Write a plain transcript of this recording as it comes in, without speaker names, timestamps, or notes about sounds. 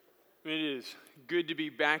It is good to be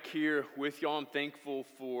back here with y'all. I'm thankful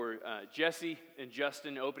for Jesse and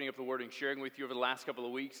Justin opening up the Word and sharing with you over the last couple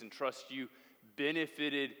of weeks, and trust you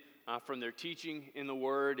benefited from their teaching in the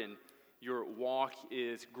Word, and your walk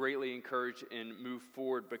is greatly encouraged and moved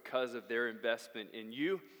forward because of their investment in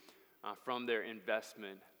you, from their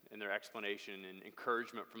investment and their explanation and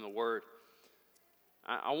encouragement from the Word.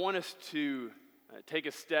 I want us to take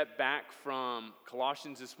a step back from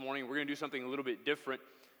Colossians this morning. We're going to do something a little bit different.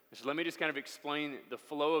 So let me just kind of explain the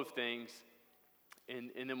flow of things,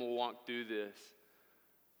 and then we'll walk through this.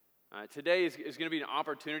 Today is going to be an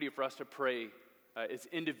opportunity for us to pray as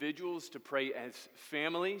individuals, to pray as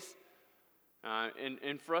families,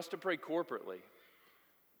 and for us to pray corporately.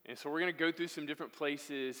 And so we're going to go through some different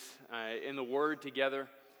places in the Word together,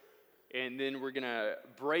 and then we're going to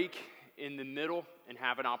break in the middle and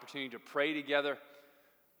have an opportunity to pray together.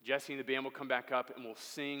 Jesse and the band will come back up and we'll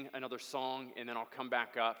sing another song, and then I'll come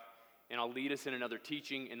back up and I'll lead us in another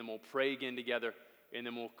teaching, and then we'll pray again together, and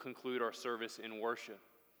then we'll conclude our service in worship.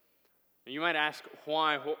 And you might ask,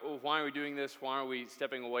 why are we doing this? Why are we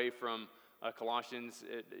stepping away from Colossians?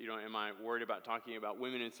 Am I worried about talking about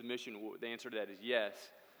women in submission? Well, the answer to that is yes.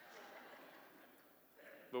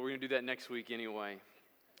 But we're going to do that next week anyway.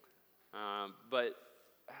 But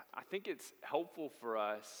I think it's helpful for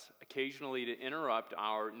us occasionally to interrupt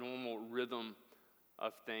our normal rhythm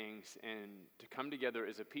of things and to come together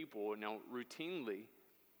as a people. Now, routinely,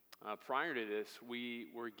 prior to this, we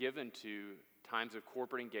were given to times of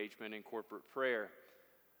corporate engagement and corporate prayer.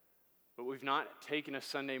 But we've not taken a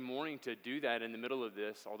Sunday morning to do that in the middle of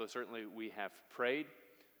this, although certainly we have prayed,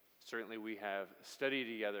 certainly we have studied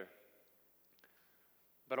together.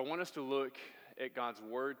 But I want us to look at God's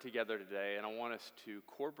Word together today, and I want us to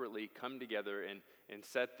corporately come together and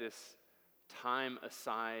set this time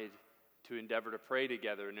aside to endeavor to pray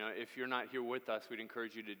together. Now, if you're not here with us, we'd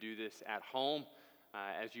encourage you to do this at home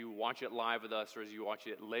as you watch it live with us or as you watch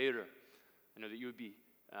it later. I know that you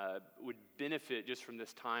would benefit just from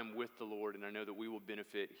this time with the Lord, and I know that we will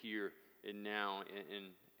benefit here and now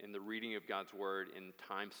in the reading of God's Word and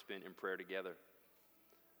time spent in prayer together.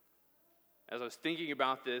 As I was thinking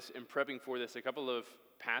about this and prepping for this, a couple of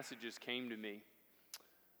passages came to me.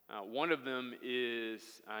 One of them is,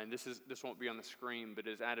 and this won't be on the screen, but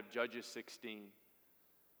is out of Judges 16.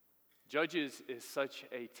 Judges is such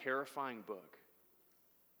a terrifying book.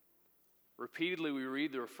 Repeatedly we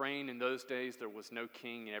read the refrain, in those days there was no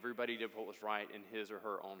king and everybody did what was right in his or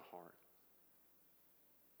her own heart.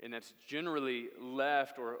 And that's generally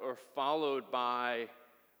left or followed by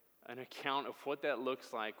an account of what that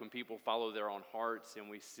looks like when people follow their own hearts, and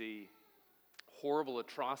we see horrible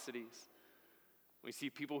atrocities. We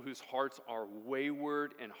see people whose hearts are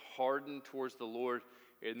wayward and hardened towards the Lord,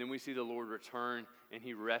 and then we see the Lord return, and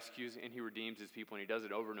he rescues and he redeems his people, and he does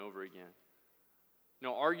it over and over again.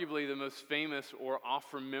 Now, arguably the most famous or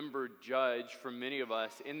oft-remembered judge for many of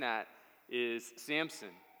us in that is Samson.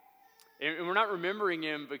 And we're not remembering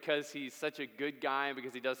him because he's such a good guy and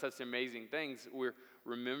because he does such amazing things. We're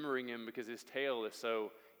remembering him because his tale is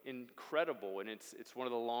so incredible, and it's one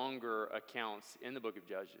of the longer accounts in the book of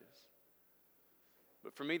Judges.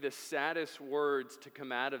 But for me, the saddest words to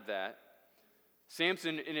come out of that,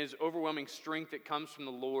 Samson, in his overwhelming strength that comes from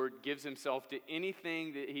the Lord, gives himself to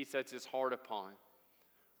anything that he sets his heart upon.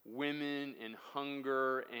 Women and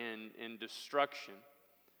hunger and destruction.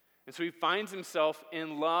 And so he finds himself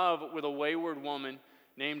in love with a wayward woman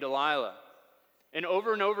named Delilah. And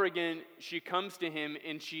over again, she comes to him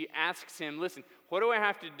and she asks him, listen, what do I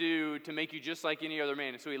have to do to make you just like any other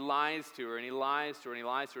man? And so he lies to her, and he lies to her, and he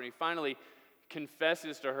lies to her, and he finally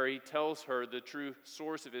confesses to her. He tells her the true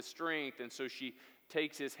source of his strength, and so she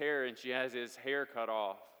takes his hair and she has his hair cut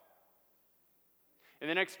off. And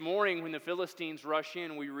the next morning, when the Philistines rush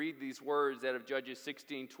in, we read these words out of Judges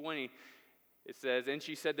 16:20. It says, and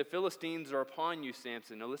she said, the Philistines are upon you,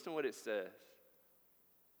 Samson. Now listen to what it says.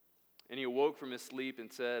 And he awoke from his sleep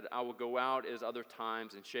and said, I will go out as other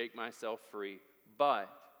times and shake myself free.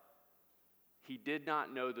 But he did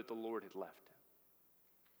not know that the Lord had left him.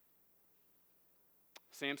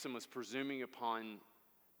 Samson was presuming upon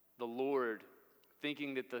the Lord,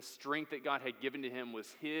 thinking that the strength that God had given to him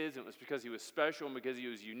was his, and it was because he was special and because he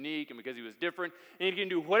was unique and because he was different, and he can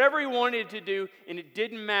do whatever he wanted to do, and it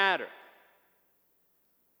didn't matter.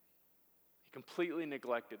 He completely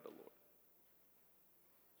neglected the Lord.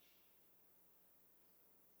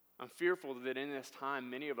 I'm fearful that in this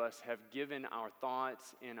time, many of us have given our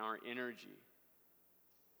thoughts and our energy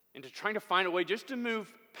into trying to find a way just to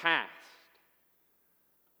move past.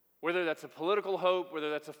 Whether that's a political hope,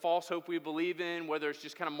 whether that's a false hope we believe in, whether it's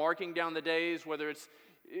just kind of marking down the days, whether it's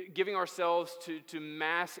giving ourselves to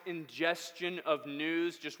mass ingestion of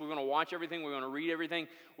news. Just we want to watch everything, we want to read everything,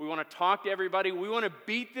 we want to talk to everybody, we want to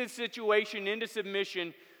beat this situation into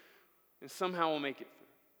submission, and somehow we'll make it through.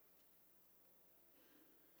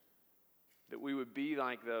 That we would be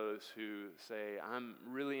like those who say, I'm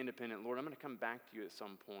really independent. Lord, I'm going to come back to you at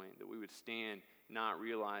some point. That we would stand not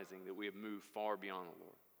realizing that we have moved far beyond the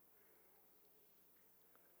Lord.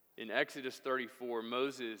 In Exodus 34,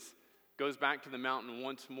 Moses goes back to the mountain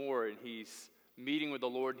once more, and he's meeting with the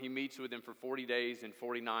Lord. He meets with him for 40 days and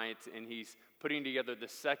 40 nights, and he's putting together the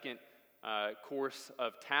second course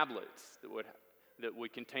of tablets that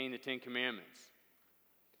would contain the Ten Commandments.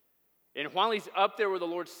 And while he's up there with the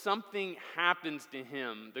Lord, something happens to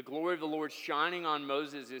him. The glory of the Lord shining on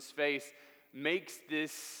Moses' face makes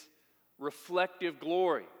this reflective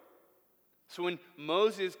glory. So when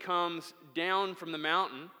Moses comes down from the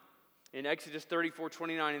mountain, in Exodus 34,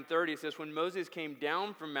 29 and 30, it says, when Moses came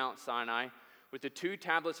down from Mount Sinai with the 2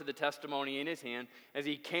 tablets of the testimony in his hand, as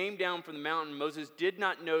he came down from the mountain, Moses did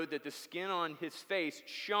not know that the skin on his face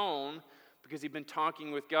shone because he'd been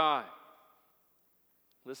talking with God.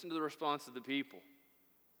 Listen to the response of the people.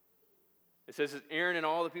 It says, Aaron and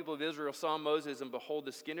all the people of Israel saw Moses, and behold,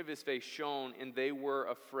 the skin of his face shone, and they were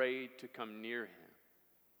afraid to come near him.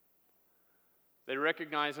 They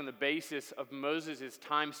recognized on the basis of Moses'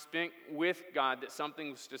 time spent with God that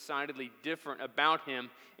something was decidedly different about him,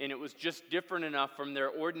 and it was just different enough from their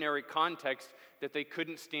ordinary context that they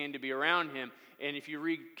couldn't stand to be around him. And if you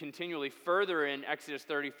read continually further in Exodus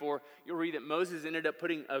 34, you'll read that Moses ended up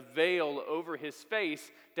putting a veil over his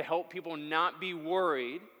face to help people not be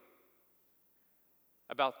worried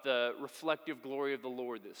about the reflective glory of the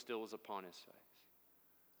Lord that still was upon his face.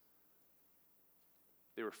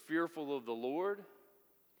 They were fearful of the Lord,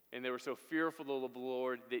 and they were so fearful of the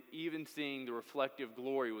Lord that even seeing the reflective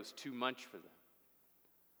glory was too much for them.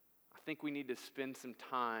 I think we need to spend some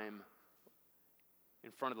time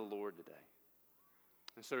in front of the Lord today.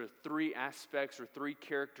 And so there are 3 aspects or 3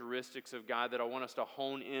 characteristics of God that I want us to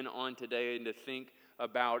hone in on today and to think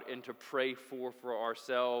about and to pray for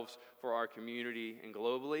ourselves, for our community, and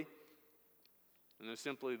globally. And they're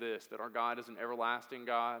simply this, that our God is an everlasting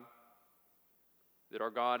God, that our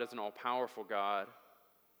God is an all-powerful God,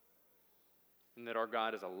 and that our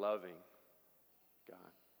God is a loving God.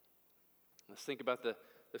 Let's think about the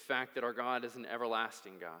fact that our God is an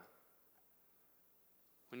everlasting God.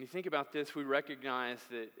 When you think about this, we recognize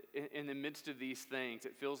that in the midst of these things,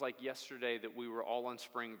 it feels like yesterday that we were all on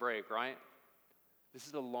spring break, right? This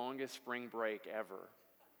is the longest spring break ever.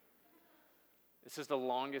 This is the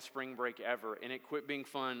longest spring break ever, and it quit being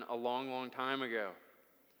fun a long, long time ago.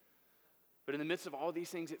 But in the midst of all these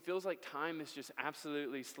things, it feels like time is just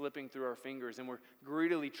absolutely slipping through our fingers, and we're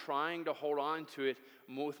greedily trying to hold on to it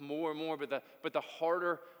with more and more. But the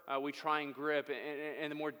harder we try and grip,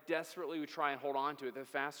 and the more desperately we try and hold on to it, the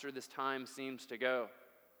faster this time seems to go.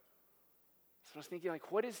 So I was thinking,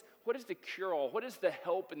 like, what is the cure-all? What is the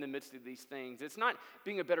help in the midst of these things? It's not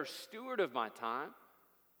being a better steward of my time,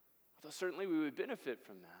 although certainly we would benefit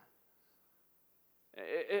from that.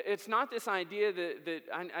 It's not this idea that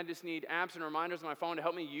I just need apps and reminders on my phone to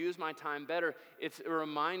help me use my time better. It's a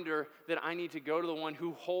reminder that I need to go to the one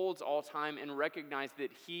who holds all time and recognize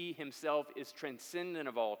that he himself is transcendent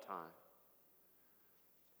of all time.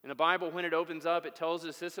 In the Bible, when it opens up, it tells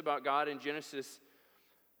us this about God in Genesis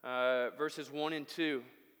verses 1 and 2.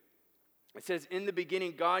 It says, in the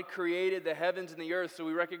beginning, God created the heavens and the earth. So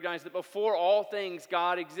we recognize that before all things,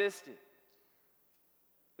 God existed.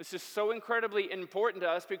 This is so incredibly important to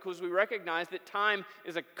us because we recognize that time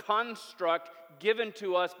is a construct given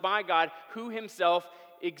to us by God, who himself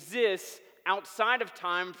exists outside of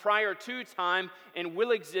time, prior to time, and will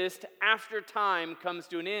exist after time comes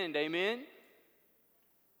to an end. Amen?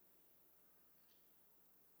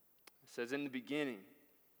 It says, in the beginning.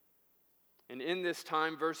 And in this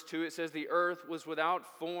time, verse 2, it says, the earth was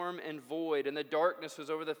without form and void, and the darkness was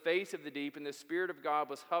over the face of the deep, and the Spirit of God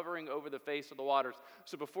was hovering over the face of the waters.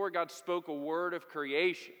 So before God spoke a word of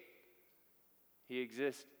creation, he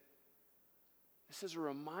existed. This is a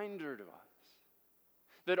reminder to us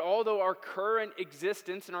that although our current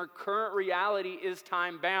existence and our current reality is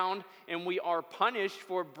time-bound, and we are punished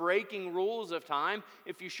for breaking rules of time,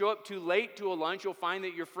 if you show up too late to a lunch, you'll find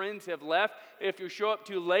that your friends have left. If you show up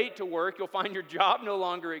too late to work, you'll find your job no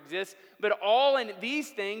longer exists. But all in these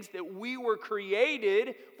things that we were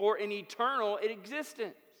created for an eternal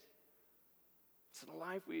existence. It's the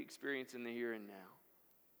life we experience in the here and now.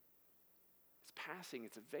 It's passing.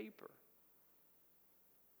 It's a vapor.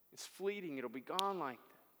 It's fleeting. It'll be gone like that.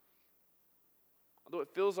 Although it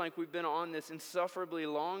feels like we've been on this insufferably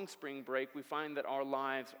long spring break, we find that our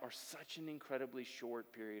lives are such an incredibly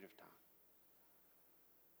short period of time.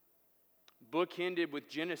 Bookended with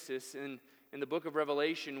Genesis, in the book of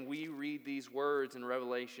Revelation, we read these words in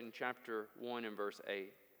Revelation chapter 1 and verse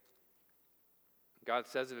 8. God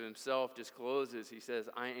says of himself, discloses, he says,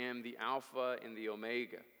 I am the Alpha and the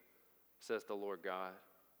Omega, says the Lord God.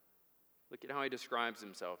 Look at how he describes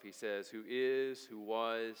himself. He says, who is, who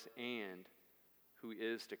was, and who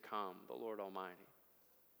is to come, the Lord Almighty.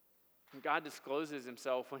 And God discloses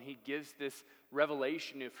himself when he gives this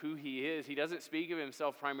revelation of who he is. He doesn't speak of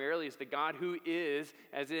himself primarily as the God who is,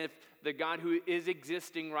 as if the God who is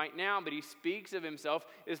existing right now, but he speaks of himself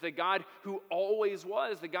as the God who always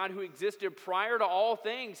was, the God who existed prior to all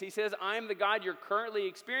things. He says, I am the God you're currently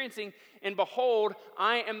experiencing, and behold,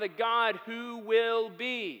 I am the God who will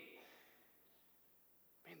be.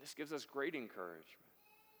 Man, this gives us great encouragement.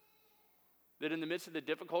 That in the midst of the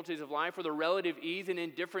difficulties of life or the relative ease and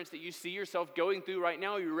indifference that you see yourself going through right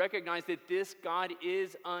now, you recognize that this God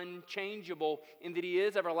is unchangeable and that he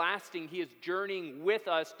is everlasting. He is journeying with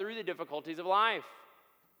us through the difficulties of life.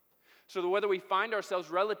 So that whether we find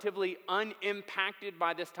ourselves relatively unimpacted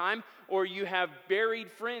by this time, or you have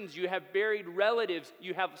buried friends, you have buried relatives,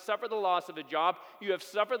 you have suffered the loss of a job, you have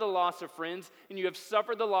suffered the loss of friends, and you have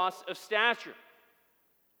suffered the loss of stature,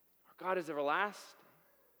 our God is everlasting.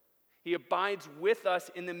 He abides with us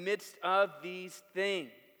in the midst of these things.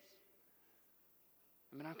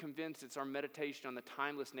 I'm convinced it's our meditation on the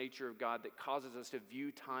timeless nature of God that causes us to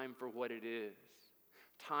view time for what it is.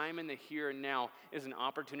 Time in the here and now is an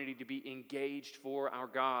opportunity to be engaged for our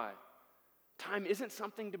God. Time isn't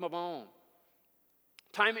something to bemoan.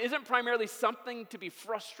 Time isn't primarily something to be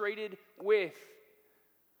frustrated with.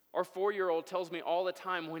 Our 4-year-old tells me all the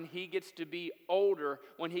time when he gets to be older,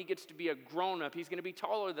 when he gets to be a grown-up, he's going to be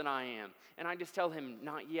taller than I am. And I just tell him,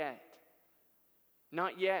 not yet.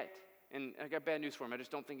 Not yet. And I got bad news for him. I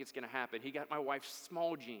just don't think it's going to happen. He got my wife's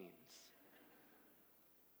small jeans.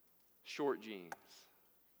 Short jeans.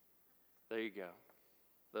 There you go.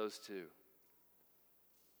 Those two.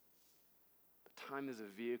 Time is a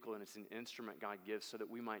vehicle and it's an instrument God gives so that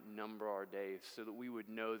we might number our days, so that we would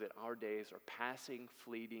know that our days are passing,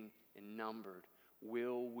 fleeting, and numbered.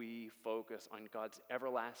 Will we focus on God's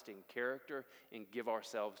everlasting character and give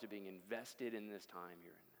ourselves to being invested in this time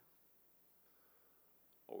here and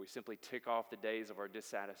now? Or we simply tick off the days of our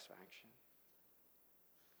dissatisfaction?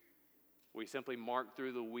 We simply mark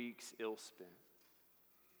through the weeks ill spent?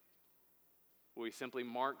 We simply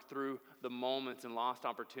mark through the moments and lost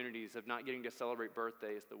opportunities of not getting to celebrate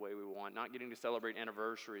birthdays the way we want, not getting to celebrate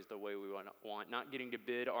anniversaries the way we want, not getting to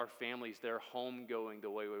bid our families their homegoing the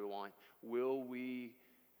way we want. Will we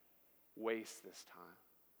waste this time?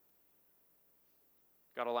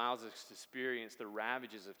 God allows us to experience the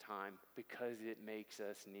ravages of time because it makes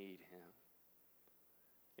us need him.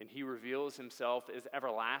 And he reveals himself as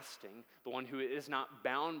everlasting, the one who is not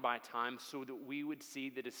bound by time, so that we would see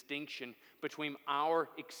the distinction between our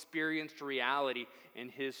experienced reality and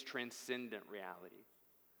his transcendent reality.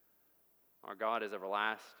 Our God is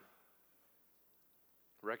everlasting.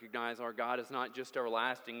 Recognize our God is not just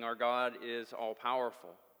everlasting, our God is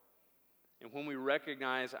all-powerful. And when we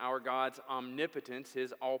recognize our God's omnipotence,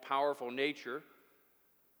 his all-powerful nature,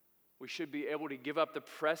 we should be able to give up the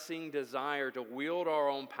pressing desire to wield our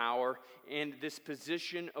own power, and this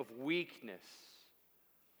position of weakness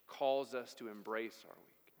calls us to embrace our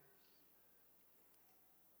weakness.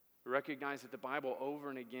 We recognize that the Bible over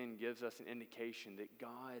and again gives us an indication that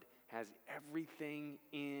God has everything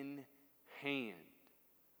in hand.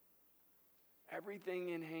 Everything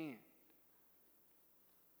in hand.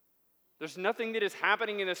 There's nothing that is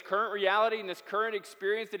happening in this current reality, in this current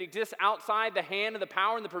experience that exists outside the hand and the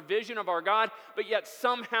power and the provision of our God, but yet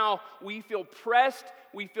somehow we feel pressed,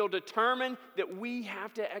 we feel determined that we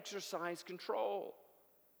have to exercise control.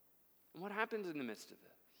 And what happens in the midst of this?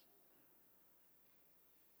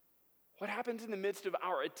 What happens in the midst of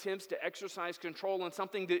our attempts to exercise control on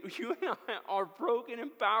something that you and I are broken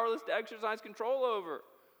and powerless to exercise control over?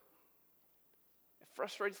 It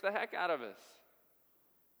frustrates the heck out of us.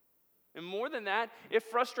 And more than that, it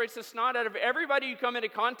frustrates the snot out of everybody you come into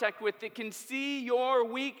contact with that can see your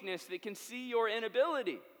weakness, that can see your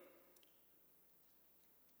inability.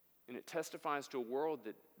 And it testifies to a world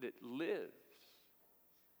that lives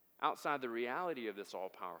outside the reality of this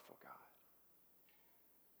all-powerful God.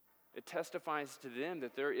 It testifies to them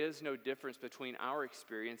that there is no difference between our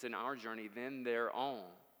experience and our journey than their own.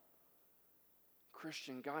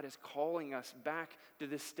 Christian, God is calling us back to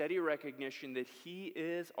the steady recognition that he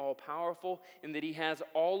is all-powerful and that he has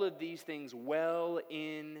all of these things well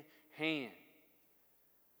in hand.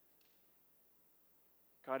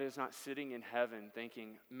 God is not sitting in heaven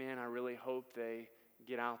thinking, man, I really hope they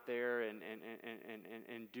get out there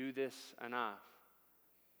and do this enough.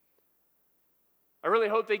 I really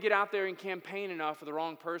hope they get out there and campaign enough or the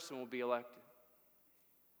wrong person will be elected.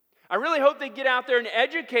 I really hope they get out there and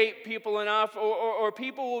educate people enough or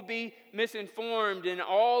people will be misinformed, and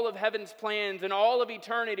all of heaven's plans and all of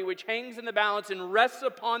eternity, which hangs in the balance and rests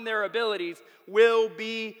upon their abilities, will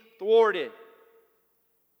be thwarted.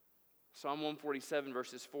 Psalm 147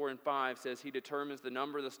 verses 4 and 5 says, He determines the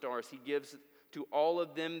number of the stars. He gives to all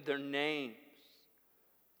of them their names.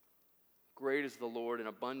 Great is the Lord and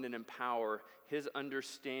abundant in power. His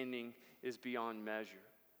understanding is beyond measure.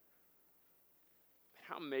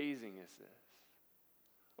 How amazing is this?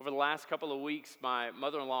 Over the last couple of weeks, my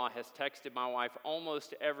mother-in-law has texted my wife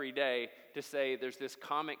almost every day to say, there's this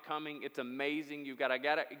comet coming. It's amazing. You've got to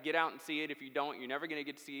get out and see it. If you don't, you're never going to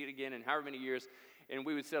get to see it again in however many years. And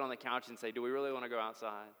we would sit on the couch and say, do we really want to go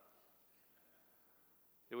outside?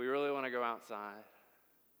 Do we really want to go outside?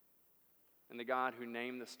 And the God who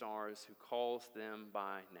named the stars, who calls them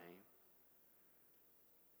by name,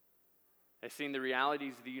 has seen the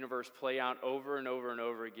realities of the universe play out over and over and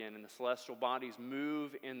over again, and the celestial bodies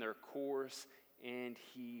move in their course, and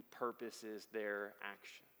He purposes their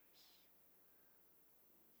actions.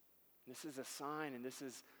 This is a sign, and this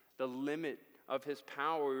is the limit of His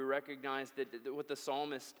power. We recognize that what the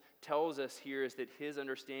psalmist tells us here is that His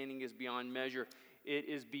understanding is beyond measure. It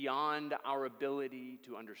is beyond our ability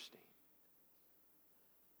to understand.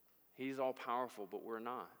 He's all powerful, but we're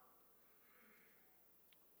not.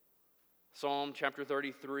 Psalm chapter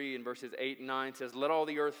 33 and verses 8 and 9 says, Let all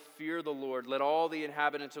the earth fear the Lord. Let all the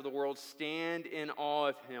inhabitants of the world stand in awe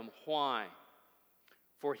of Him. Why?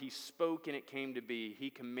 For He spoke and it came to be. He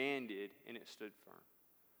commanded and it stood firm.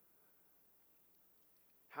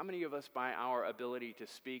 How many of us, by our ability to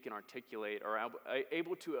speak and articulate, are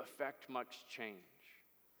able to affect much change?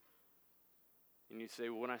 And you say,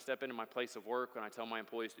 well, when I step into my place of work, when I tell my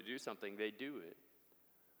employees to do something, they do it.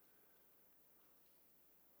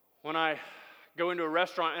 When I go into a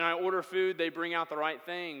restaurant and I order food, they bring out the right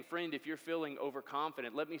thing. Friend, if you're feeling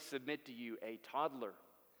overconfident, let me submit to you a toddler.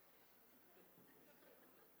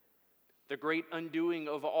 The great undoing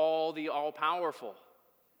of all the all-powerful.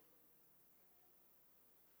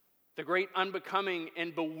 The great unbecoming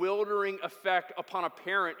and bewildering effect upon a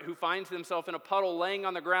parent who finds themselves in a puddle laying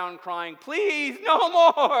on the ground crying, please, no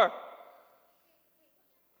more.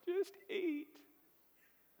 Just eat.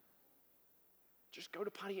 Just go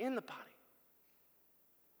to potty in the potty.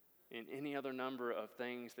 And any other number of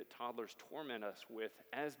things that toddlers torment us with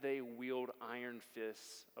as they wield iron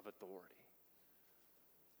fists of authority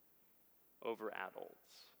over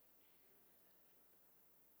adults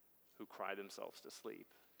who cry themselves to sleep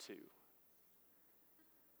too.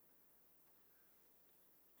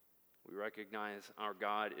 We recognize our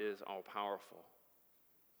God is all-powerful.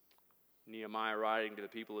 Nehemiah, writing to the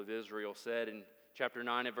people of Israel, said in Chapter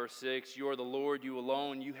 9 and verse 6, You are the Lord, you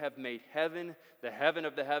alone. You have made heaven, the heaven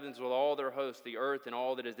of the heavens with all their hosts, the earth and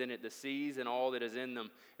all that is in it, the seas and all that is in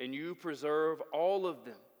them. And you preserve all of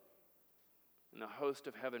them. And the host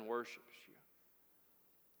of heaven worships you.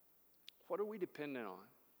 What are we dependent on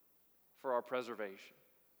for our preservation?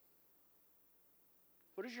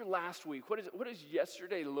 What is your last week? What does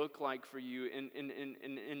yesterday look like for you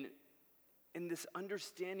in this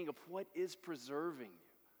understanding of what is preserving you?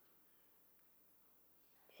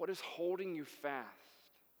 What is holding you fast?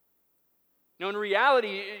 Now, in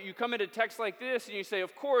reality, you come into a text like this and you say,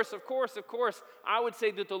 of course, I would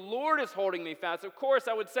say that the Lord is holding me fast. Of course,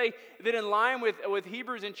 I would say that in line with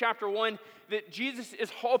Hebrews in chapter 1, that Jesus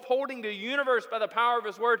is upholding the universe by the power of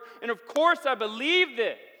His word. And of course, I believe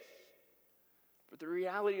this. But the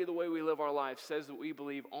reality of the way we live our life says that we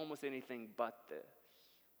believe almost anything but this.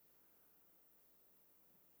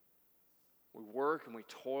 We work and we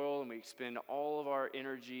toil and we expend all of our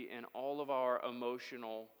energy and all of our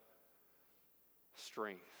emotional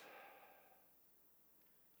strength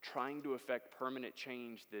trying to effect permanent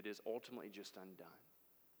change that is ultimately just undone.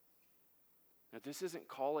 Now, this isn't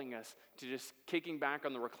calling us to just kicking back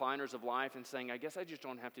on the recliners of life and saying, I guess I just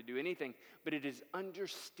don't have to do anything. But it is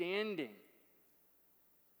understanding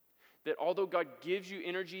that although God gives you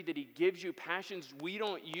energy, that He gives you passions, we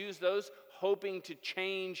don't use those hoping to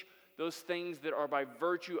change those things that are by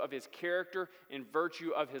virtue of His character and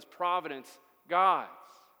virtue of His providence, God's.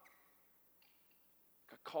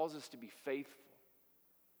 God calls us to be faithful.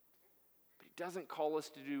 But He doesn't call us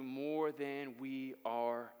to do more than we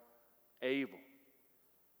are able.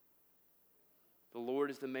 The Lord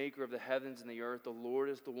is the maker of the heavens and the earth. The Lord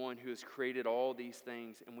is the one who has created all these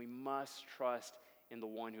things, and we must trust in the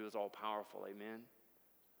one who is all-powerful. Amen?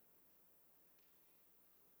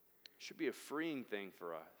 should be a freeing thing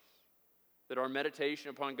for us. That our meditation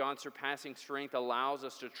upon God's surpassing strength allows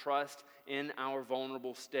us to trust in our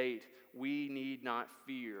vulnerable state. We need not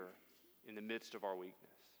fear in the midst of our weakness.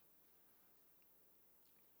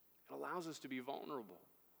 It allows us to be vulnerable.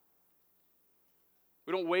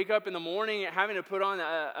 We don't wake up in the morning having to put on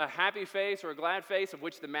a happy face or a glad face, of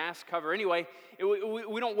which the masks cover anyway.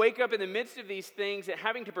 We don't wake up in the midst of these things and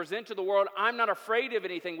having to present to the world, I'm not afraid of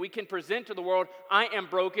anything. We can present to the world, I am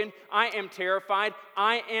broken, I am terrified,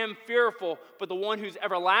 I am fearful. But the one who's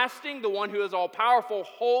everlasting, the one who is all-powerful,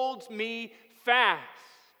 holds me fast.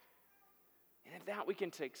 And in that we can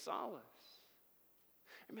take solace.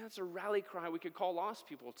 I mean, that's a rally cry we could call lost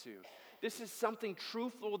people to. This is something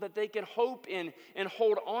truthful that they can hope in and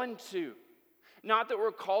hold on to. Not that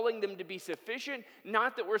we're calling them to be sufficient,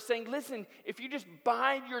 not that we're saying, listen, if you just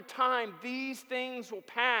bide your time, these things will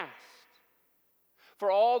pass.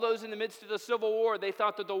 For all those in the midst of the Civil War, they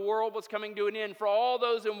thought that the world was coming to an end. For all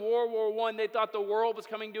those in World War I, they thought the world was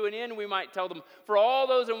coming to an end, we might tell them. For all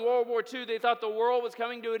those in World War II, they thought the world was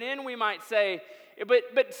coming to an end, we might say.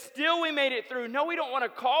 But still we made it through. No, we don't want to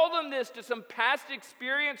call them this to some past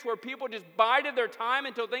experience where people just bided their time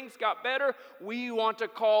until things got better. We want to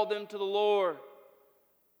call them to the Lord.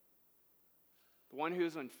 The one who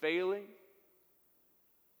is unfailing.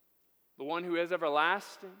 The one who is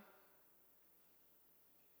everlasting.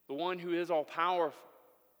 The one who is all-powerful.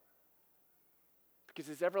 Because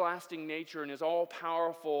his everlasting nature and his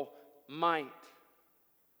all-powerful might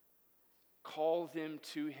call them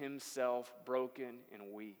to himself broken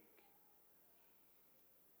and weak.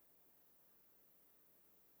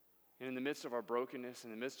 And in the midst of our brokenness, in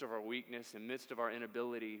the midst of our weakness, in the midst of our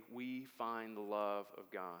inability, we find the love of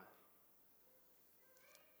God.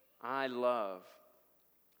 I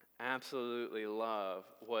absolutely love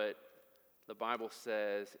what the Bible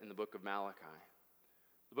says in the book of Malachi.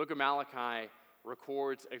 The book of Malachi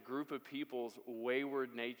records a group of people's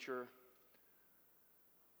wayward nature,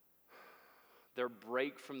 their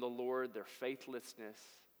break from the Lord, their faithlessness.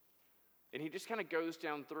 And he just kind of goes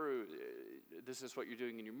down through, this is what you're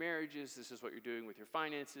doing in your marriages, this is what you're doing with your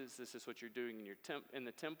finances, this is what you're doing in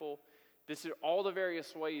the temple. This is all the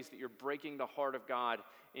various ways that you're breaking the heart of God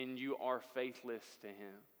and you are faithless to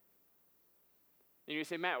him. And you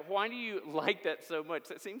say, Matt, why do you like that so much?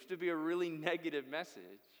 That seems to be a really negative message.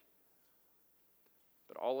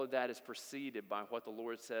 But all of that is preceded by what the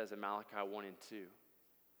Lord says in Malachi 1 and 2.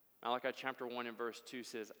 Malachi chapter 1 and verse 2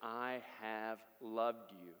 says, I have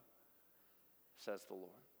loved you, says the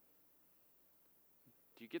Lord.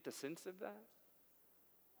 Do you get the sense of that?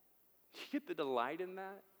 Do you get the delight in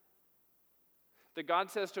that? That God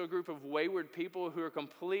says to a group of wayward people who are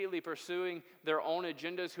completely pursuing their own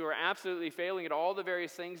agendas, who are absolutely failing at all the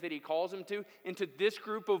various things that he calls them to, into this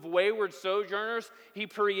group of wayward sojourners, he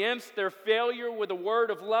preempts their failure with a word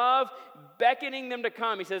of love, beckoning them to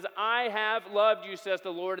come. He says, I have loved you, says the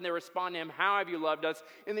Lord, and they respond to him, how have you loved us?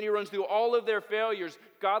 And then he runs through all of their failures.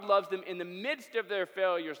 God loves them in the midst of their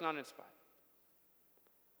failures, not in spite.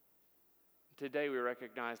 Today we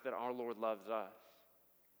recognize that our Lord loves us.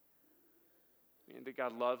 And that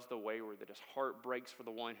God loves the wayward, that his heart breaks for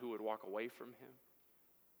the one who would walk away from him.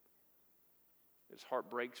 His heart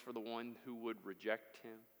breaks for the one who would reject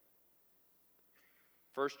him.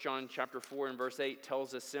 1 John chapter 4 and verse 8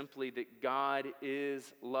 tells us simply that God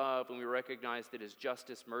is love, and we recognize that his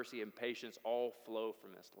justice, mercy, and patience all flow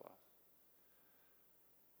from this love.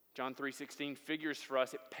 John 3:16 figures for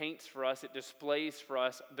us, it paints for us, it displays for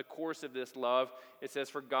us the course of this love. It says,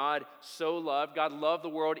 for God so loved, God loved the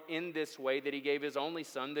world in this way that he gave his only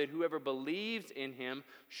son, that whoever believes in him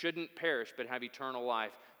shouldn't perish but have eternal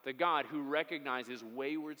life. The God who recognizes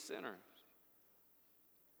wayward sinners.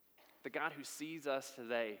 The God who sees us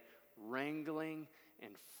today wrangling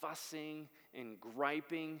and fussing and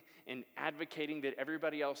griping and advocating that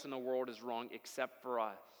everybody else in the world is wrong except for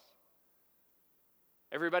us.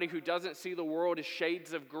 Everybody who doesn't see the world as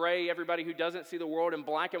shades of gray, everybody who doesn't see the world in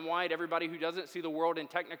black and white, everybody who doesn't see the world in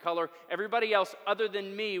technicolor, everybody else other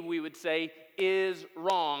than me, we would say, is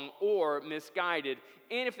wrong or misguided.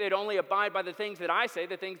 And if they'd only abide by the things that I say,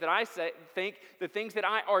 the things that I think, the things that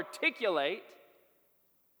I articulate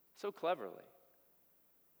so cleverly,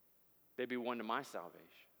 they'd be won to my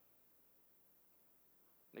salvation.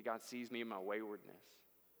 That God sees me in my waywardness.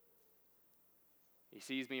 He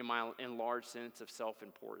sees me in my enlarged sense of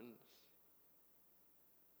self-importance.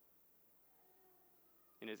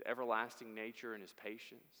 In his everlasting nature and his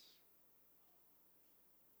patience.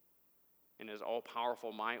 In his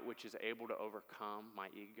all-powerful might, which is able to overcome my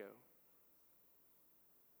ego.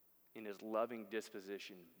 In his loving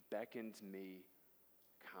disposition, beckons me,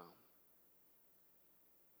 come.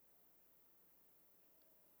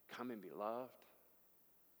 come and be loved.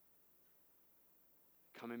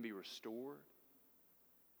 Come and be restored.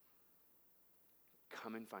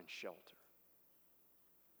 Come and find shelter.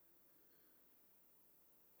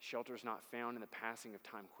 Shelter is not found in the passing of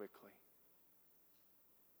time quickly.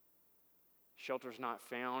 Shelter is not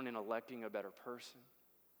found in electing a better person.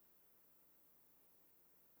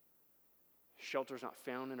 Shelter is not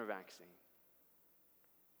found in a vaccine.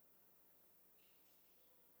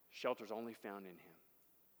 Shelter is only found in Him.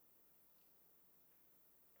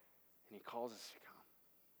 And He calls us to come,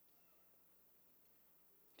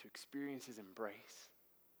 to experience His embrace.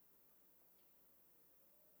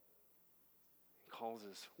 He calls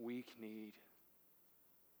us weak-kneed,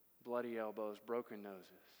 bloody elbows, broken noses,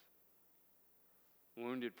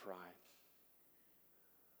 wounded pride,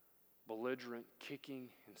 belligerent kicking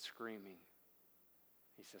and screaming.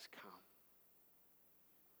 He says, come.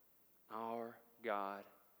 Our God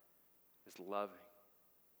is loving.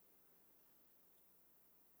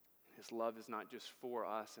 His love is not just for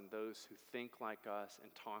us and those who think like us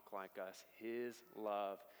and talk like us. His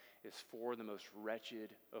love is for the most wretched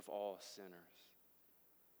of all sinners.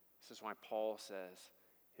 This is why Paul says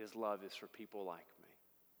his love is for people like me.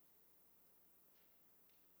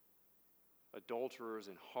 Adulterers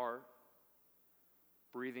in heart,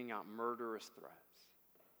 breathing out murderous threats.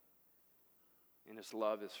 And his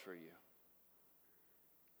love is for you.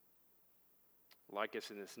 I'd like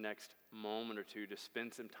us in this next moment or two to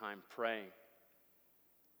spend some time praying.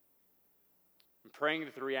 And praying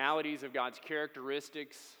that the realities of God's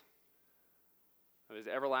characteristics, of His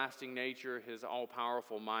everlasting nature, His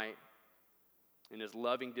all-powerful might, and His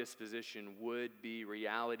loving disposition would be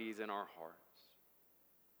realities in our hearts.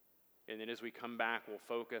 And then as we come back, we'll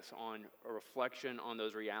focus on a reflection on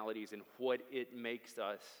those realities and what it makes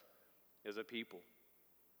us as a people.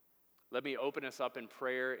 Let me open us up in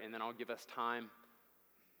prayer, and then I'll give us time.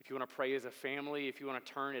 If you want to pray as a family, if you want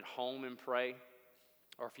to turn at home and pray,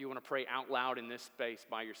 or if you want to pray out loud in this space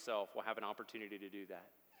by yourself, we'll have an opportunity to do that.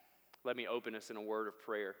 Let me open us in a word of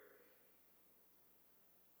prayer.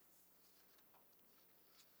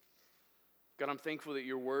 God, I'm thankful that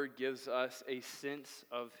your word gives us a sense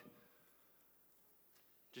of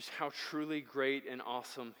just how truly great and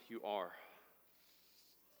awesome you are.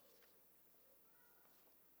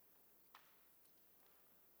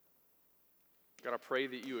 God, I pray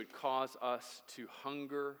that you would cause us to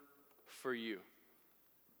hunger for you.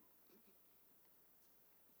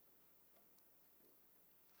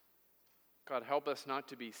 God, help us not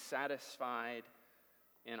to be satisfied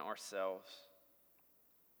in ourselves.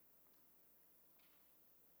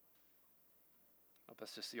 Help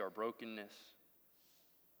us to see our brokenness.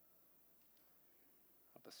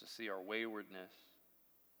 Help us to see our waywardness.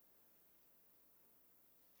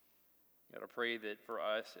 God, I pray that for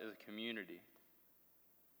us as a community,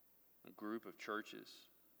 a group of churches,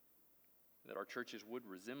 that our churches would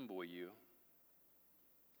resemble you,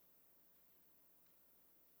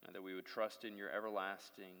 and that we would trust in your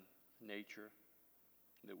everlasting nature,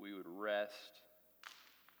 that we would rest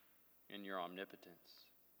in your omnipotence,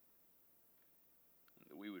 and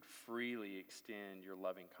that we would freely extend your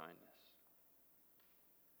loving kindness.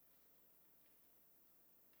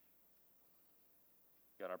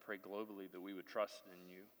 God, I pray globally that we would trust in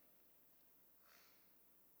you.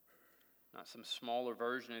 Not some smaller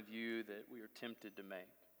version of you that we are tempted to make,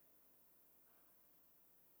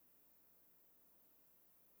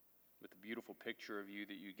 but the beautiful picture of you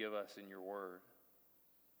that you give us in your word,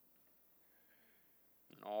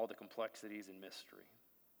 and all the complexities and mystery.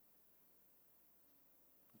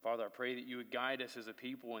 Father, I pray that you would guide us as a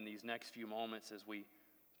people in these next few moments as we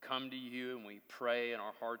come to you and we pray and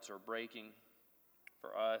our hearts are breaking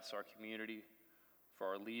for us, our community, for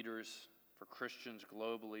our leaders, for Christians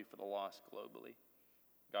globally, for the lost globally.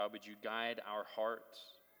 God, would you guide our hearts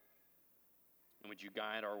and would you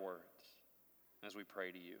guide our words as we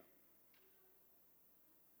pray to you?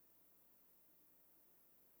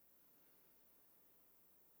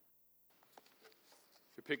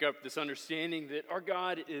 We pick up this understanding that our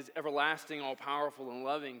God is everlasting, all-powerful, and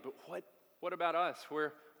loving, but what about us?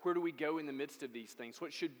 Where do we go in the midst of these things?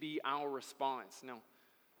 What should be our response? Now,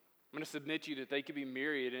 I'm going to submit to you that they could be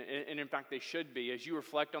myriad, and in fact they should be. As you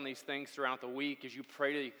reflect on these things throughout the week, as you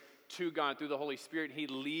pray to God through the Holy Spirit, He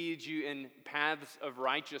leads you in paths of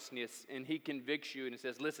righteousness, and He convicts you and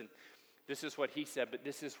says, listen, this is what He said, but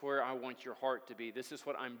this is where I want your heart to be. This is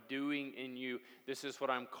what I'm doing in you. This is what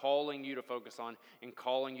I'm calling you to focus on and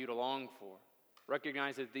calling you to long for.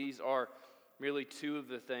 Recognize that these are merely two of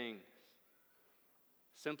the things.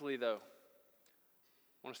 Simply, though,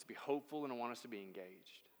 I want us to be hopeful and I want us to be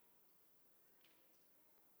engaged.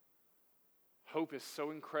 Hope is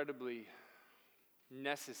so incredibly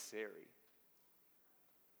necessary.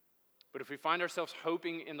 But if we find ourselves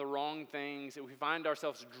hoping in the wrong things, if we find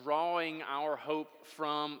ourselves drawing our hope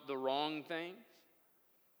from the wrong things,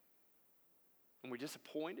 and we're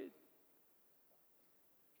disappointed,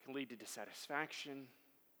 it can lead to dissatisfaction,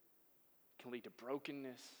 it can lead to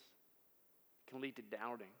brokenness, it can lead to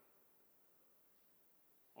doubting.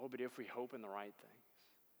 Oh, but if we hope in the right things,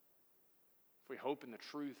 if we hope in the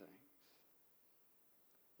true things,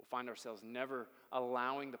 we'll find ourselves never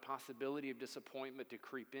allowing the possibility of disappointment to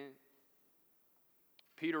creep in.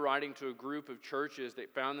 Peter, writing to a group of churches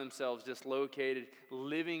that found themselves dislocated,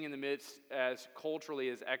 living in the midst as culturally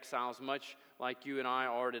as exiles, much like you and I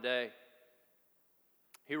are today.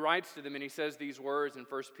 He writes to them and he says these words in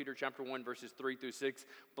 1 Peter chapter 1, verses 3 through 6.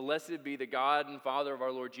 Blessed be the God and Father of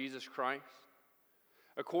our Lord Jesus Christ.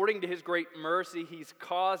 According to his great mercy, he's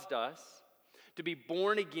caused us to be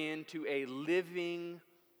born again to a living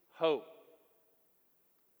hope.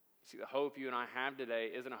 See, the hope you and I have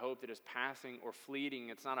today isn't a hope that is passing or fleeting.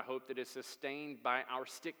 It's not a hope that is sustained by our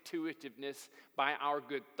stick-to-itiveness, by our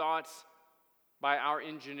good thoughts, by our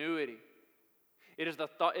ingenuity. It is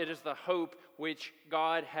the hope which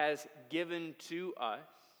God has given to us,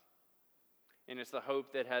 and it's the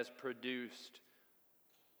hope that has produced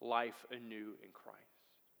life anew in Christ.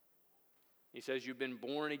 He says you've been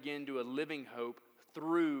born again to a living hope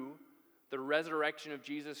through the resurrection of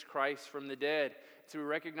Jesus Christ from the dead. So we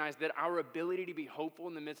recognize that our ability to be hopeful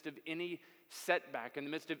in the midst of any setback, in the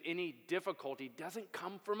midst of any difficulty, doesn't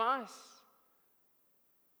come from us.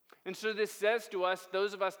 And so this says to us,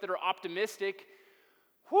 those of us that are optimistic,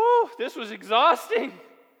 whew, this was exhausting.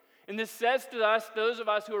 And this says to us, those of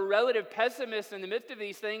us who are relative pessimists in the midst of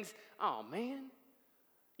these things, oh man,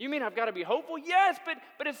 you mean I've got to be hopeful? Yes,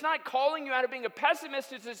 but it's not calling you out of being a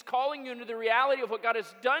pessimist. It's just calling you into the reality of what God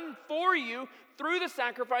has done for you through the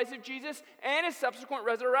sacrifice of Jesus and his subsequent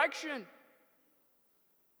resurrection.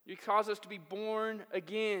 He calls us to be born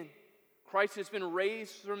again. Christ has been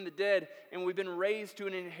raised from the dead, and we've been raised to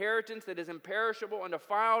an inheritance that is imperishable,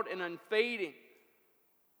 undefiled, and unfading.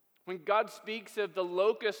 When God speaks of the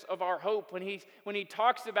locus of our hope, when he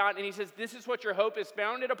talks about and he says, this is what your hope is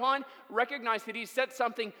founded upon, recognize that he set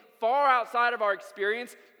something far outside of our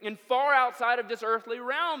experience and far outside of this earthly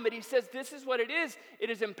realm. But he says, this is what it is.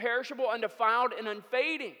 It is imperishable, undefiled, and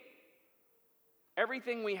unfading.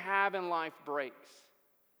 Everything we have in life breaks.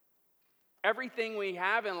 Everything we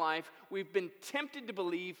have in life, we've been tempted to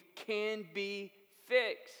believe can be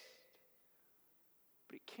fixed.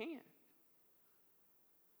 But it can't.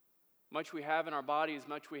 Much we have in our bodies,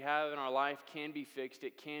 much we have in our life can be fixed,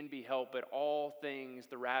 it can be helped, but all things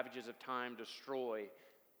the ravages of time destroy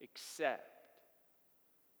except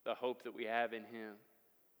the hope that we have in him.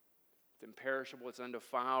 It's imperishable, it's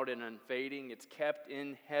undefiled and unfading, it's kept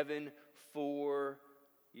in heaven for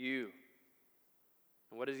you.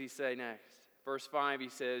 And what does he say next? Verse 5, he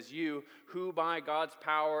says, you who by God's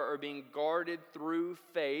power are being guarded through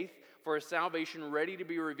faith for a salvation ready to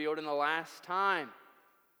be revealed in the last time.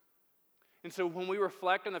 And so when we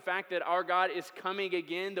reflect on the fact that our God is coming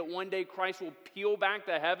again, that one day Christ will peel back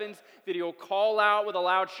the heavens, that he will call out with a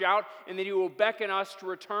loud shout, and that he will beckon us to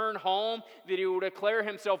return home, that he will declare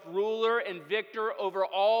himself ruler and victor over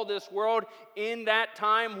all this world, in that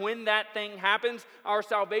time when that thing happens, our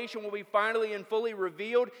salvation will be finally and fully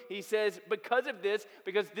revealed. He says, because of this,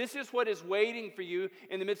 because this is what is waiting for you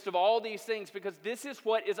in the midst of all these things, because this is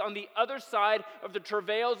what is on the other side of the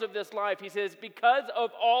travails of this life. He says, because of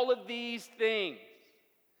all of these things,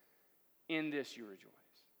 in this you rejoice.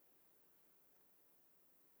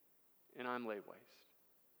 And I'm laid waste.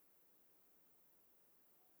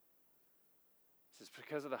 This is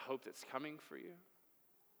because of the hope that's coming for you.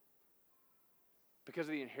 Because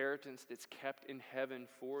of the inheritance that's kept in heaven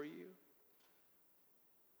for you.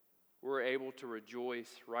 We're able to rejoice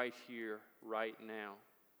right here, right now.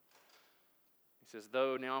 He says,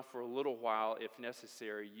 though now for a little while, if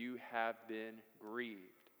necessary, you have been grieved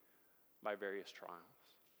by various trials.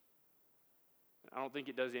 I don't think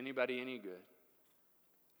it does anybody any good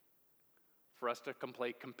for us to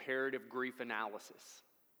play comparative grief analysis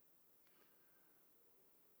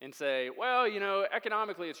and say, well, you know,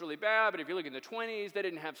 economically it's really bad, but if you look in the 20s, they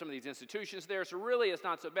didn't have some of these institutions there, so really it's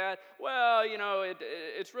not so bad. Well, you know,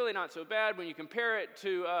 it's really not so bad when you compare it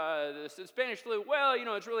to the Spanish flu. Well, you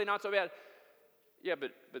know, it's really not so bad. Yeah,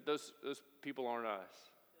 but those people aren't us,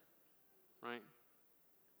 right?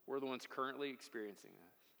 We're the ones currently experiencing this.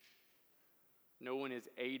 No one is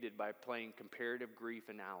aided by playing comparative grief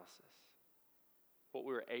analysis. What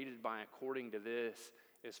we're aided by, according to this,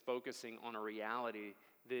 is focusing on a reality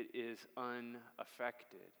that is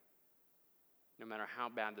unaffected. no matter how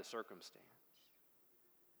bad the circumstance.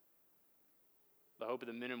 The hope of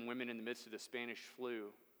the men and women in the midst of the Spanish flu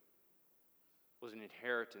was an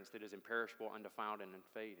inheritance that is imperishable, undefiled, and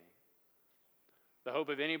unfading. The hope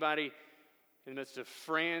of anybody in the midst of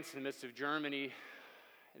France, in the midst of Germany,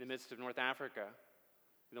 in the midst of North Africa,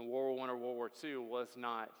 in World War I or World War II was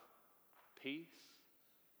not peace.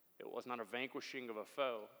 It was not a vanquishing of a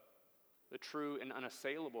foe. The true and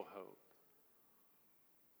unassailable hope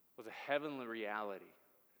was a heavenly reality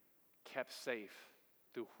kept safe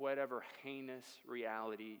through whatever heinous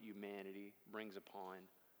reality humanity brings upon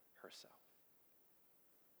herself.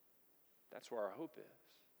 That's where our hope is.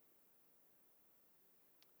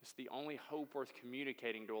 It's the only hope worth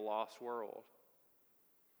communicating to a lost world.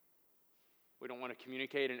 We don't want to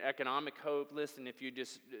communicate an economic hope. Listen, if you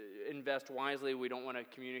just invest wisely, we don't want to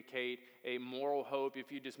communicate a moral hope.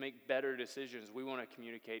 If you just make better decisions, we want to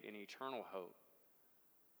communicate an eternal hope.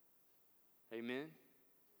 Amen?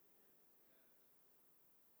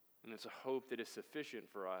 And it's a hope that is sufficient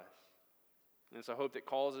for us. And it's a hope that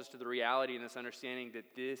calls us to the reality and this understanding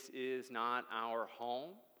that this is not our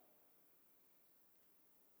home.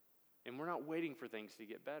 And we're not waiting for things to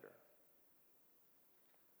get better.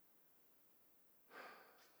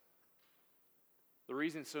 The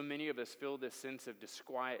reason so many of us feel this sense of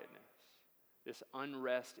disquietness, this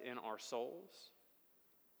unrest in our souls,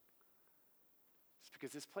 is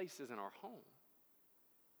because this place isn't our home.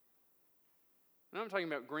 And I'm talking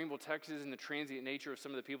about Greenville, Texas, and the transient nature of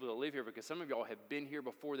some of the people that live here, because some of y'all have been here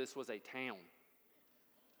before this was a town.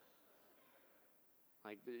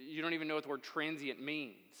 Like, you don't even know what the word transient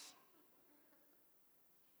means.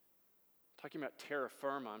 I'm talking about terra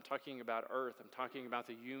firma. I'm talking about earth. I'm talking about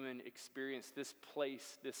the human experience, this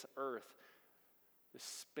place, this earth, this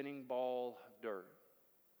spinning ball of dirt.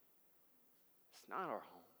 It's not our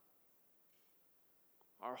home.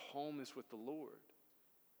 Our home is with the Lord.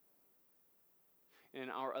 And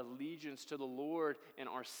our allegiance to the Lord and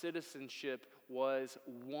our citizenship was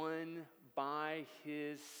won by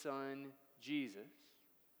His Son, Jesus.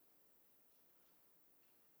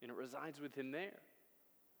 And it resides with Him there.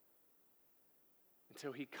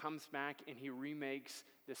 Until He comes back and He remakes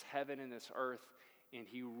this heaven and this earth and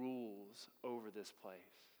He rules over this place.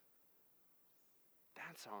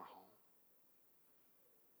 That's our home.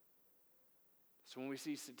 So when we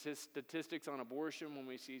see statistics on abortion, when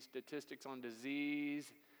we see statistics on disease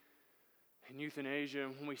and euthanasia,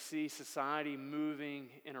 when we see society moving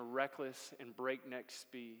in a reckless and breakneck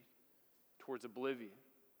speed towards oblivion,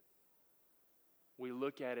 we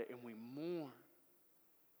look at it and we mourn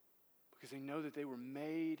because they know that they were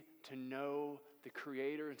made to know the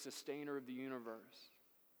creator and sustainer of the universe,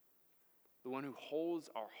 the one who holds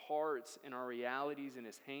our hearts and our realities in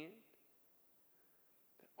His hand.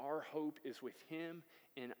 Our hope is with Him,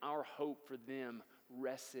 and our hope for them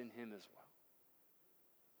rests in Him as well.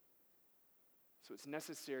 So it's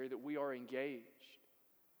necessary that we are engaged.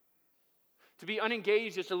 To be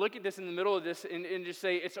unengaged is to look at this in the middle of this and just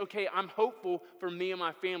say, it's okay, I'm hopeful for me and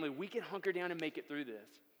my family. We can hunker down and make it through this.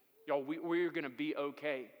 Y'all, we're going to be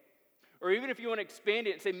okay. Or even if you want to expand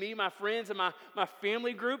it and say, me, my friends, and my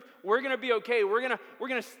family group, we're going to be okay. We're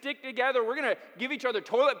going to stick together. We're going to give each other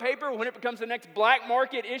toilet paper when it becomes the next black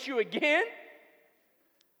market issue again.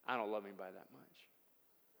 I don't love anybody that much.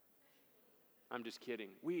 I'm just kidding.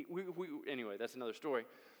 Anyway, that's another story.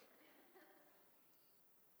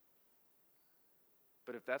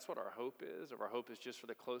 But if that's what our hope is, if our hope is just for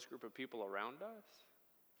the close group of people around us,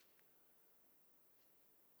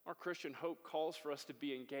 our Christian hope calls for us to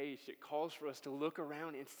be engaged. It calls for us to look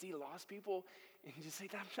around and see lost people and just say,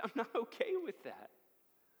 I'm not okay with that.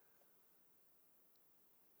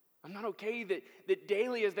 I'm not okay that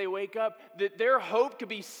daily as they wake up, that their hope could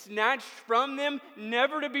be snatched from them,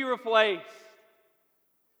 never to be replaced.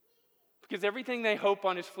 Because everything they hope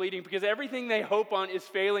on is fleeting, because everything they hope on is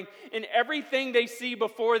failing, and everything they see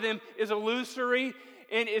before them is illusory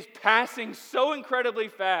and is passing so incredibly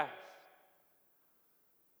fast.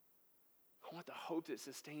 I want the hope that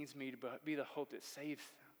sustains me to be the hope that saves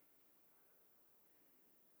them.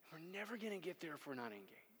 We're never going to get there if we're not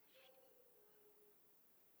engaged.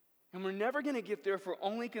 And we're never going to get there if we're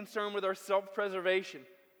only concerned with our self-preservation.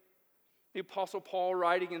 The Apostle Paul,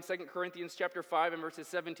 writing in 2 Corinthians chapter 5 and verses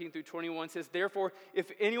 17 through 21, says, therefore,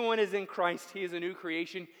 if anyone is in Christ, he is a new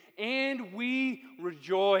creation, and we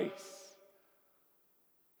rejoice.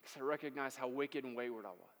 Because I recognize how wicked and wayward I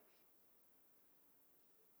was.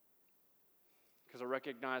 Because I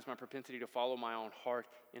recognize my propensity to follow my own heart,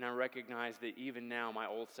 and I recognize that even now my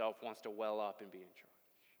old self wants to well up and be in charge.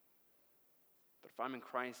 But if I'm in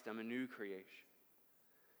Christ, I'm a new creation.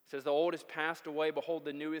 says, the old has passed away, behold,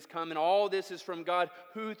 the new is come. And all this is from God,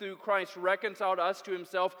 who through Christ reconciled us to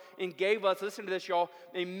himself and gave us, listen to this, y'all,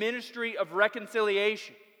 a ministry of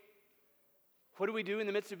reconciliation. What do we do in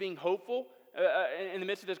the midst of being hopeful? In the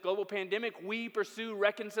midst of this global pandemic, we pursue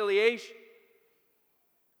reconciliation.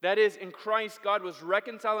 That is, in Christ, God was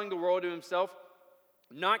reconciling the world to himself,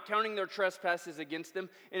 not counting their trespasses against them,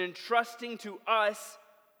 and entrusting to us,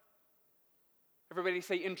 everybody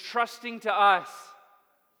say, entrusting to us.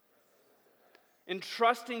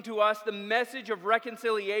 Entrusting to us the message of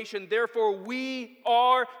reconciliation. Therefore, we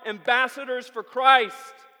are ambassadors for Christ.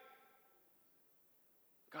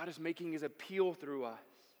 God is making his appeal through us.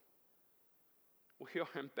 We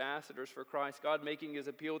are ambassadors for Christ. God making his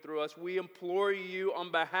appeal through us. We implore you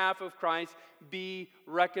on behalf of Christ, be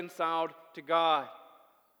reconciled to God.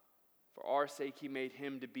 For our sake, he made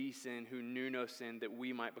him to be sin who knew no sin, that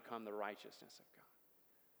we might become the righteousness of God.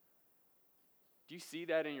 Do you see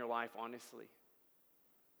that in your life, honestly?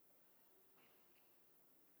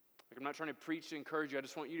 Like, I'm not trying to preach to encourage you. I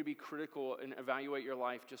just want you to be critical and evaluate your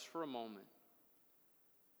life just for a moment.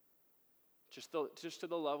 Just to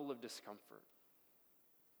the level of discomfort.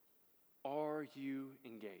 Are you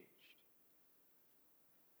engaged?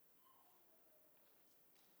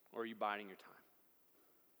 Or are you biding your time?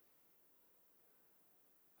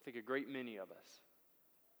 I think a great many of us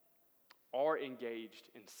are engaged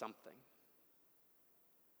in something.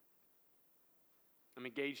 I'm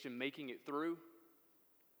engaged in making it through.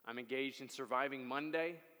 I'm engaged in surviving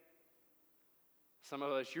Monday. Some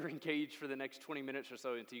of us, you're engaged for the next 20 minutes or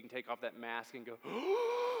so until you can take off that mask and go,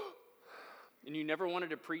 and you never wanted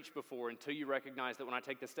to preach before until you recognize that when I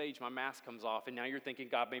take the stage, my mask comes off, and now you're thinking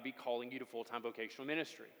God may be calling you to full-time vocational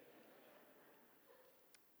ministry.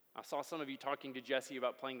 I saw some of you talking to Jesse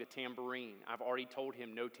about playing the tambourine. I've already told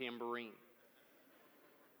him no tambourine.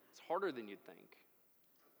 It's harder than you'd think.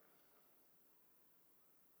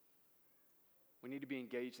 We need to be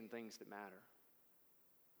engaged in things that matter.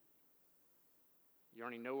 You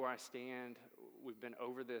already know where I stand. We've been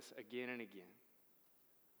over this again and again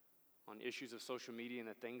on issues of social media and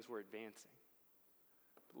the things we're advancing.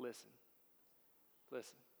 But listen.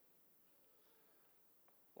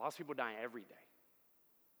 Lots of people die every day.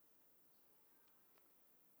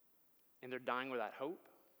 And they're dying without hope.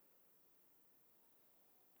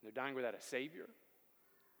 They're dying without a Savior.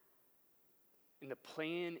 In the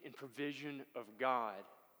plan and provision of God,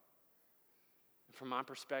 from my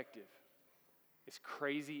perspective, as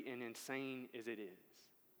crazy and insane as it is,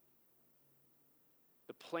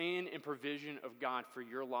 the plan and provision of God for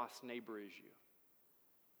your lost neighbor is you.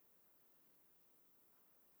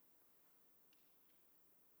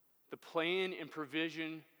 The plan and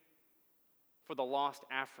provision for the lost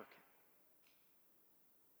African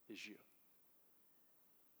is you.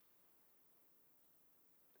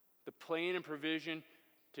 The plan and provision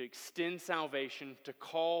to extend salvation, to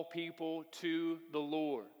call people to the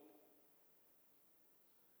Lord,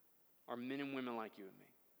 are men and women like you and me.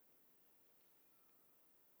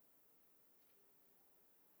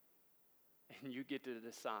 And you get to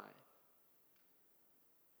decide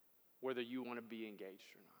whether you want to be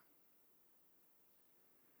engaged or not,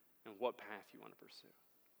 and what path you want to pursue.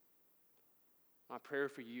 My prayer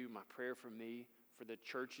for you, my prayer for me, for the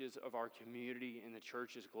churches of our community and the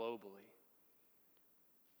churches globally,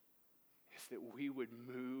 is that we would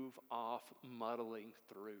move off muddling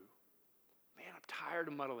through. Man, I'm tired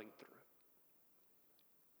of muddling through.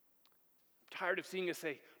 I'm tired of seeing us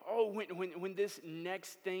say, oh, when this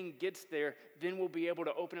next thing gets there, then we'll be able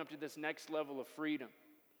to open up to this next level of freedom.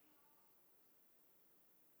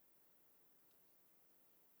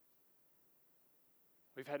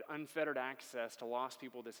 We've had unfettered access to lost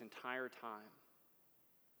people this entire time.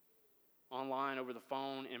 Online, over the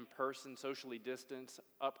phone, in person, socially distanced,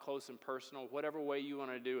 up close and personal, whatever way you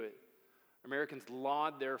want to do it. Americans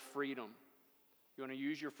laud their freedom. You want to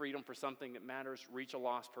use your freedom for something that matters, reach a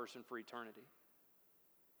lost person for eternity.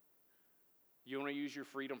 You want to use your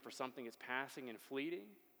freedom for something that's passing and fleeting?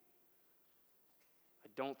 I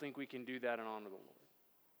don't think we can do that and honor the Lord.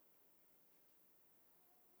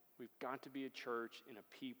 We've got to be a church and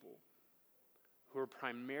a people who are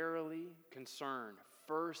primarily concerned,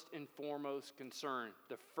 first and foremost concerned,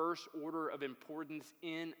 the first order of importance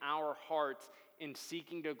in our hearts in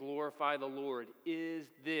seeking to glorify the Lord is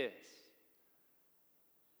this: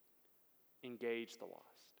 engage the lost.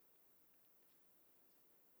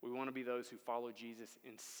 We want to be those who follow Jesus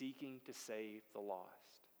in seeking to save the lost.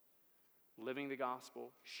 Living the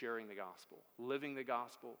gospel, sharing the gospel. Living the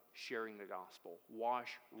gospel, sharing the gospel.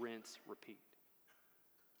 Wash, rinse, repeat.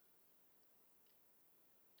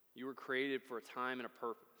 You were created for a time and a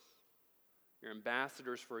purpose. You're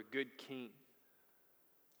ambassadors for a good king,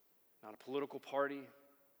 not a political party,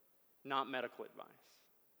 not medical advice.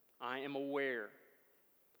 I am aware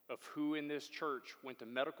of who in this church went to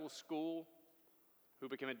medical school, who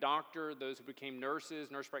became a doctor, those who became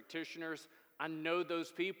nurses, nurse practitioners. I know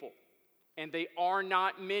those people, and they are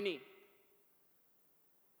not many.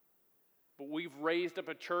 But we've raised up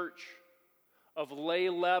a church of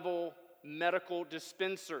lay-level medical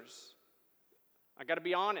dispensers. I got to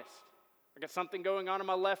be honest. I got something going on in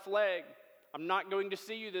my left leg. I'm not going to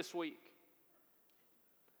see you this week.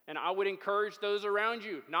 And I would encourage those around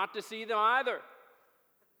you not to see them either.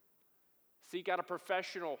 Seek out a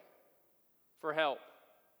professional for help.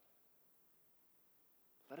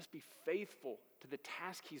 Let us be faithful to the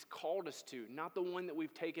task He's called us to, not the one that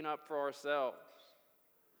we've taken up for ourselves.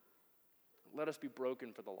 Let us be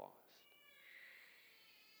broken for the lost.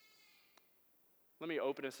 Let me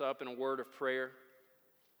open us up in a word of prayer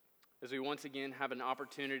as we once again have an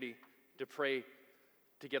opportunity to pray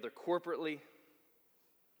together corporately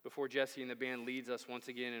before Jesse and the band leads us once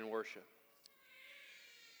again in worship.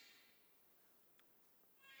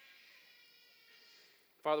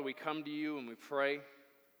 Father, we come to you and we pray.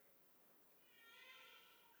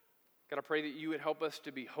 God, I pray that you would help us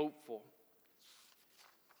to be hopeful.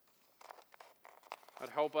 God,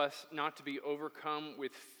 help us not to be overcome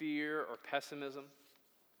with fear or pessimism,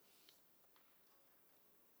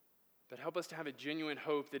 but help us to have a genuine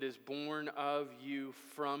hope that is born of you,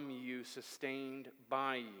 from you, sustained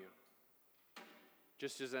by you,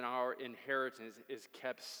 just as in our inheritance is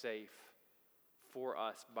kept safe for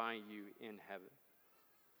us by you in heaven.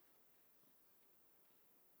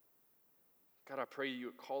 God, I pray you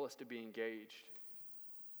would call us to be engaged.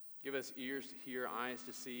 Give us ears to hear, eyes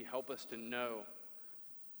to see. Help us to know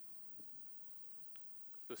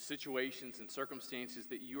those situations and circumstances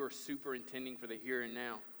that you are superintending for the here and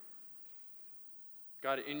now.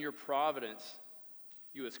 God, in your providence,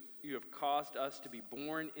 you have caused us to be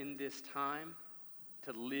born in this time,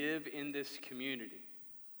 to live in this community,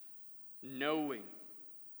 knowing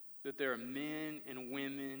that there are men and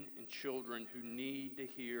women and children who need to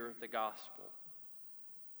hear the gospel.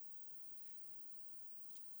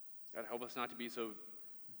 God, help us not to be so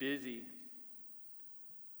busy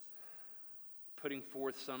putting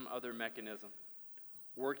forth some other mechanism,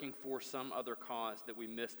 working for some other cause, that we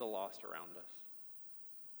miss the lost around us.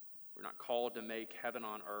 We're not called to make heaven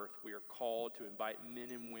on earth. We are called to invite men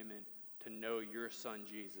and women to know your Son,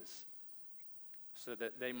 Jesus, so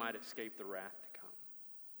that they might escape the wrath to come.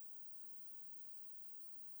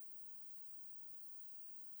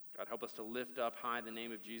 God, help us to lift up high the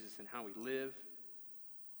name of Jesus in how we live.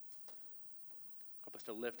 Help us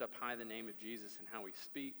to lift up high the name of Jesus in how we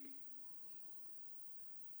speak.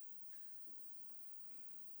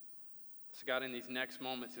 So God, in these next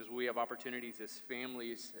moments, as we have opportunities as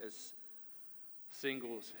families, as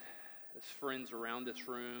singles, as friends around this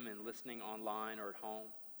room and listening online or at home,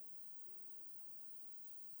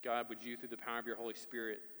 God, would you, through the power of your Holy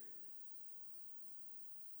Spirit,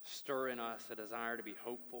 stir in us a desire to be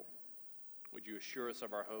hopeful? Would you assure us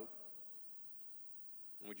of our hope?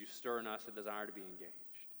 And would you stir in us a desire to be engaged?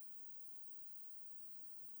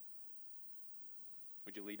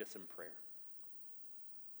 Would you lead us in prayer?